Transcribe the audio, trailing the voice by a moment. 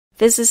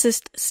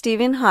physicist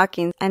Stephen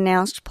Hawking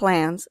announced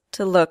plans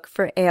to look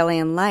for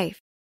alien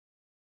life.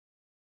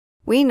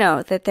 We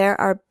know that there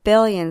are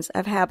billions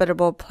of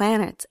habitable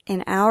planets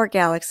in our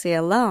galaxy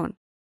alone,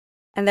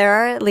 and there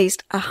are at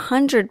least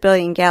 100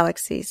 billion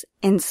galaxies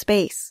in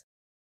space.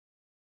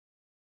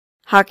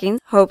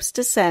 Hawking hopes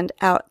to send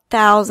out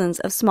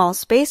thousands of small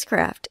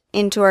spacecraft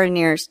into our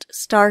nearest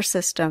star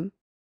system.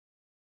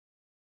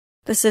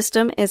 The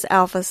system is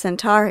Alpha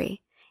Centauri,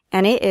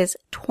 and it is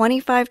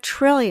 25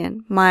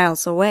 trillion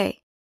miles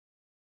away.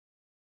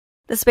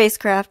 The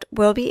spacecraft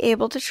will be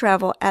able to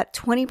travel at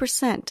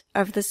 20%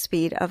 of the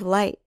speed of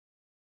light.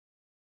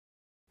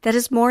 That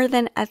is more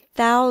than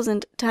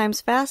 1,000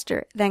 times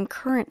faster than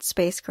current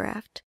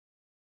spacecraft.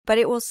 But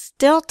it will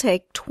still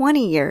take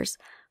 20 years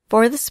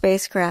for the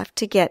spacecraft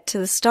to get to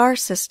the star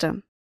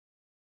system.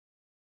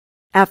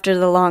 After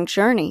the long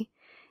journey,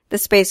 the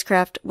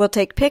spacecraft will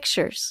take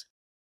pictures.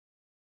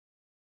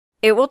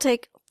 It will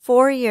take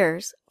 4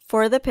 years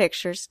for the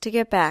pictures to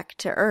get back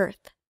to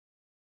Earth.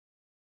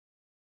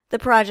 The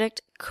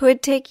project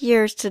could take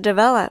years to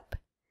develop,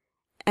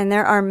 and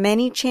there are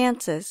many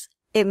chances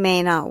it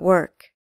may not work.